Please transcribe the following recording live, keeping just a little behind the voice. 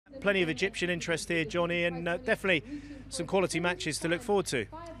plenty of Egyptian interest here, Johnny, and definitely some quality matches to look forward to.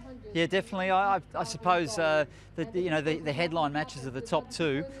 Yeah, definitely. I suppose that the headline matches are the top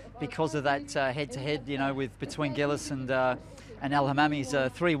two because of that head-to-head, with between Gilis and Hammamy's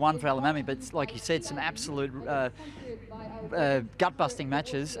 3-1 for Hammamy. But like you said, some absolute gut-busting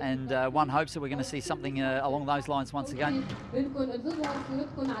matches, and one hopes that we're going to see something along those lines once again.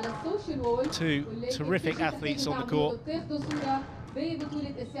 Two terrific athletes on the court.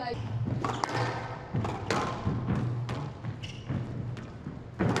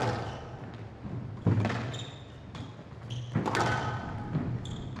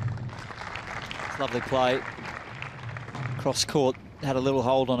 Lovely play. Cross court, had a little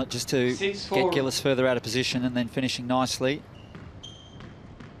hold on it just to get Gilis further out of position, and then finishing nicely.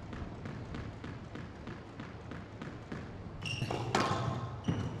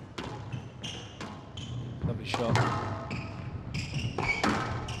 Lovely shot.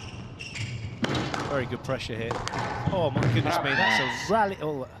 Very good pressure here. Oh my goodness me, that's a rally.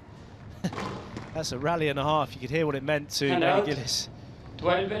 Oh, that's a rally and a half. You could hear what it meant to Nele Gilis.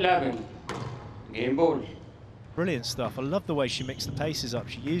 12-11. Game ball. Brilliant stuff. I love the way she mixed the paces up.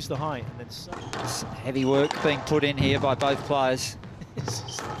 She used the height and then some heavy work being put in here by both players.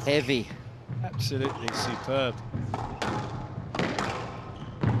 Heavy. Absolutely superb.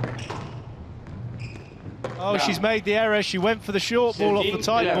 Oh, she's made the error. She went for the short ball off the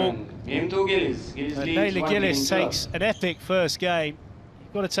tight ball. Game 2 Gilis. Nele Gilis takes an epic first game.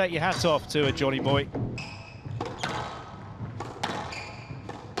 You've got to take your hat off to her, Johnny boy.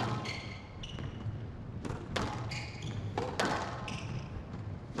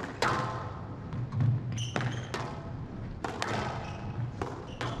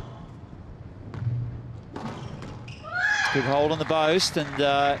 Good hold on the boast,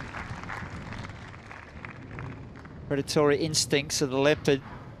 and predatory instincts of the leopard.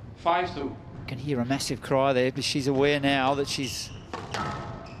 5-2. You can hear a massive cry there, but she's aware now that she's...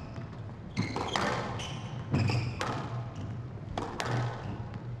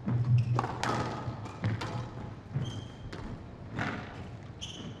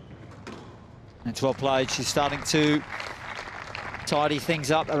 It's well played. She's starting to tidy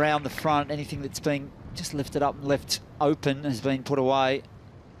things up around the front. Anything that's being just lifted up and left open has been put away,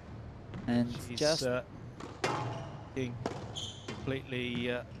 and she's just being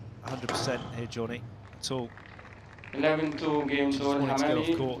completely 100% here, Johnny. At all. 11-2 game 2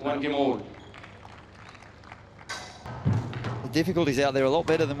 Hammamy, 1 game all. The difficulties out there are a lot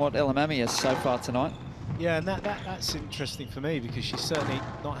better than what Hammamy has so far tonight. Yeah, and that's interesting for me because she's certainly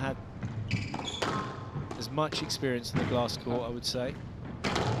not had as much experience in the glass court, I would say.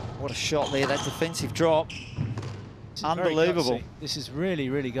 What a shot there, that defensive drop. Unbelievable. This is really,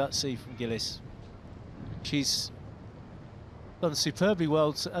 really gutsy from Gilis. She's done superbly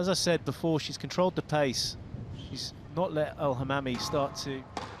well. As I said before, she's controlled the pace. She's not let Hammamy start to...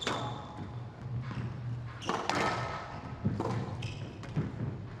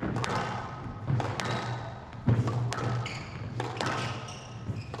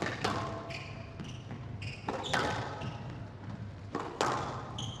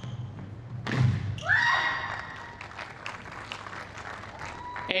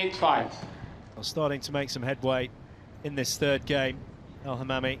 starting to make some headway in this third game,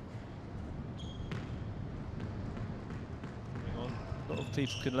 Hammamy. A lot of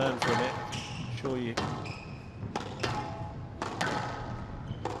people can learn from it, I'm sure you.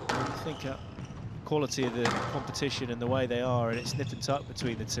 I think the quality of the competition and the way they are, and it's nip and tuck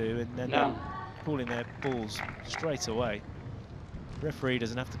between the two, and then pulling their balls straight away. The referee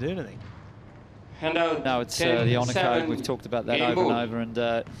doesn't have to do anything. No, it's the honour code. We've talked about that over and over,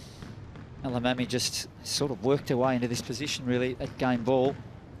 and Hammamy just sort of worked her way into this position, really, at game ball.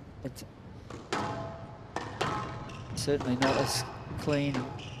 It's certainly not as clean and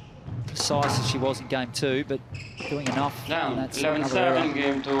precise as she was in game 2, but doing enough. Now, 11-7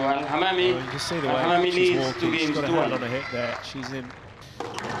 game 2, and Hammamy, you can see the way she's walking. She's got a hand on her hip there. She's in.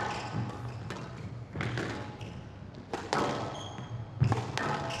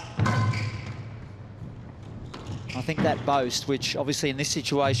 I think that boast, which obviously in this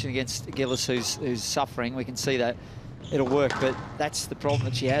situation against Gilis, who's suffering, we can see that it'll work, but that's the problem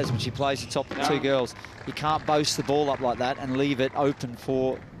that she has when she plays the top two girls. You can't boast the ball up like that and leave it open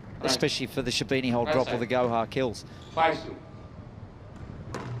for, especially for the Shabini hold drop or the Gohar kills. 5-2.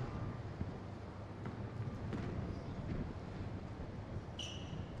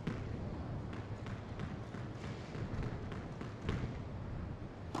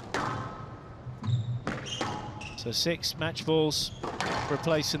 So 6 match balls for a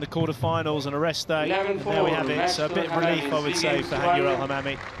place in the quarterfinals and a rest day. And there we have it. So a bit of relief, I would say, for Hania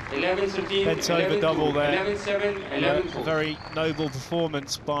Hammamy. 11-13, Bent over double there. 11-7, 11-4. A very noble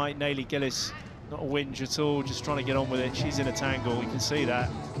performance by Nele Gilis. Not a whinge at all, just trying to get on with it. She's in a tangle, you can see that.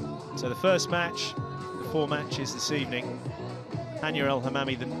 So the first match, the 4 matches this evening. Hania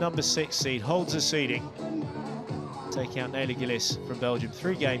Hammamy, the number 6 seed, holds the seeding. Taking out Nele Gilis from Belgium,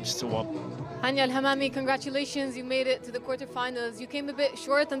 3 games to 1. Hania Hammamy, congratulations, you made it to the quarterfinals. You came a bit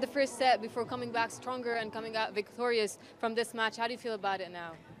short on the first set before coming back stronger and coming out victorious from this match. How do you feel about it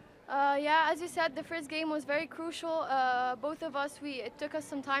now? Yeah, as you said, the first game was very crucial. Both of us, it took us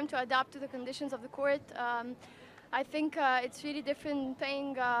some time to adapt to the conditions of the court. I think it's really different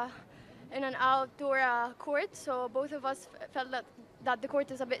playing in an outdoor court, so both of us felt that the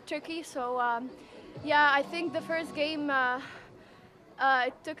court is a bit tricky. So yeah, I think the first game,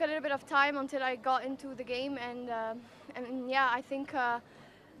 it took a little bit of time until I got into the game, and yeah, I think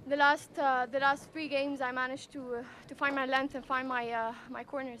the last 3 games I managed to find my length and find my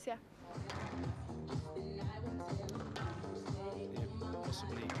corners. Yeah.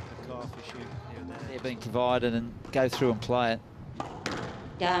 Possibly a calf issue here and there. They're being provided and go through and play it.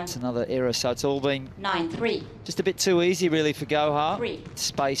 Down. It's another error, so it's all been 9-3. just a bit too easy really for Gohar. 3.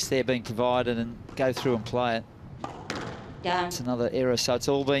 Space there being provided and go through and play it. Down. It's another error, so it's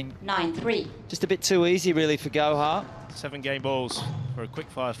all been 9-3. just a bit too easy really for Gohar. 7 game balls for a quick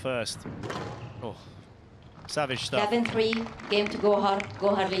fire first. Oh, savage stuff. 11-3. Game to Gohar.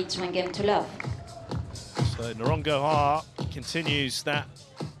 Gohar leads 1 game to love. So Nouran Gohar continues that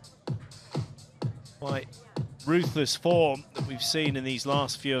quite ruthless form that we've seen in these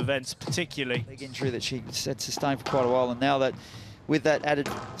last few events, particularly. Big injury that she had sustained for quite a while, and now that with that added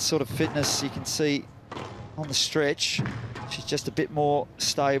sort of fitness, you can see on the stretch she's just a bit more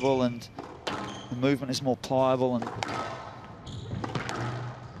stable and the movement is more pliable. And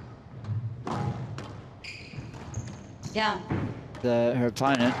Down. her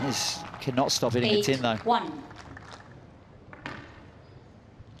opponent cannot stop hitting a tin though. 8-1.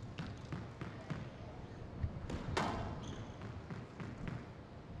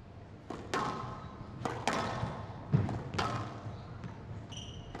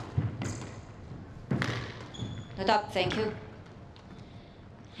 Not up, thank you.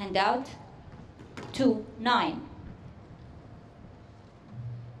 Hand out. 2-9.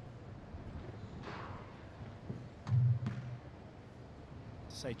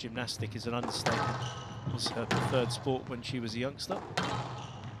 Say gymnastic is an understatement. It was her preferred sport when she was a youngster.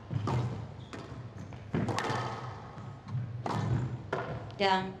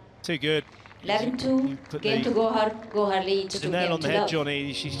 Down. Too good. 11-2. Game to Gohar. Gohar leads Hit 2 the nail game on the to head, love.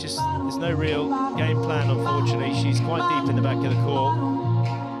 Johnny. She's just, there's no real game plan, unfortunately. She's quite deep in the back of the court.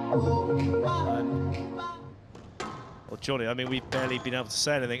 Well, Johnny, I mean, we've barely been able to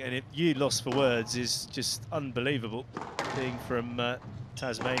say anything, and if you lost for words is just unbelievable, being from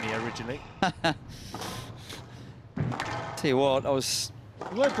Tasmania originally. Tell you what,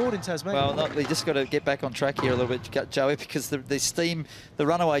 You weren't born in Tasmania. well, we just got to get back on track here a little bit, Joey, because the steam, the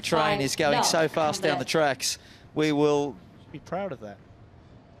runaway train is going so fast down the tracks. We will Be proud of that.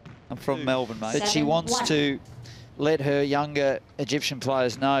 I'm from Melbourne, mate. That 7-1. she wants to let her younger Egyptian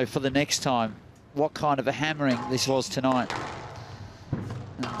players know for the next time what kind of a hammering this was tonight.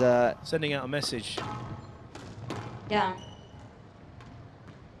 And Sending out a message. Down.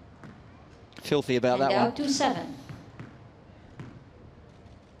 filthy about Hand that one. out 2-7.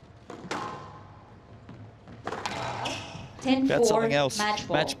 About something else. Match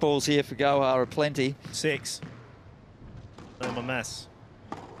ball. Match balls here for Gohar are plenty. 6. No more mess.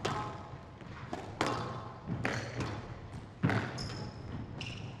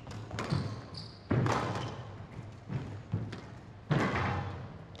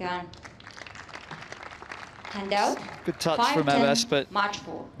 Down. Hand out. Good touch 5-10 from Abbas, but match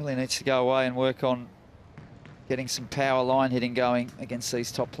ball. really needs to go away and work on getting some power line hitting going against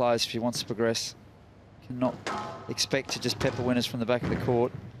these top players if she wants to progress. Cannot expect to just pepper winners from the back of the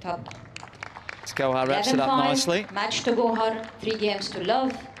court. Top. Gohar wraps it up 11-5, nicely. Match to Gohar. 3 games to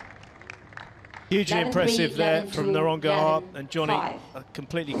love. Hugely 11-3, impressive there from 11-2, Nouran Gohar. And Johnny, 11-5. I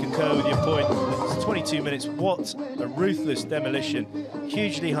completely concur with your point. It's 22 minutes. What a ruthless demolition.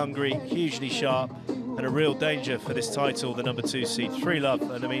 Hugely hungry, hugely sharp, and a real danger for this title, the number 2 seed. 3-love.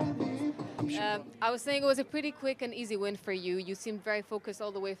 And I mean, I was saying it was a pretty quick and easy win for you. You seemed very focused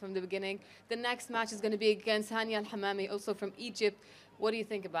all the way from the beginning. The next match is going to be against Hania Hammamy, also from Egypt. What do you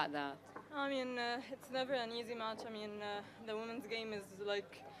think about that? I mean, it's never an easy match. I mean, the women's game is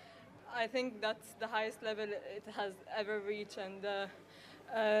like, I think that's the highest level it has ever reached. And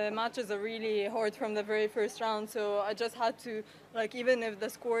matches are really hard from the very first round, so I just had to, like, even if the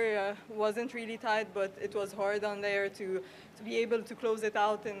score wasn't really tight, but it was hard on there to be able to close it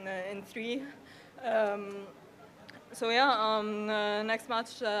out in 3. So yeah, next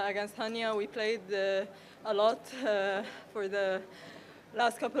match against Hania, we played a lot for the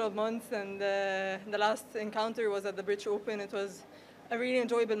last couple of months, and the last encounter was at the British Open. It was a really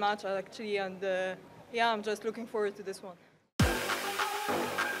enjoyable match, actually, and yeah, I'm just looking forward to this one.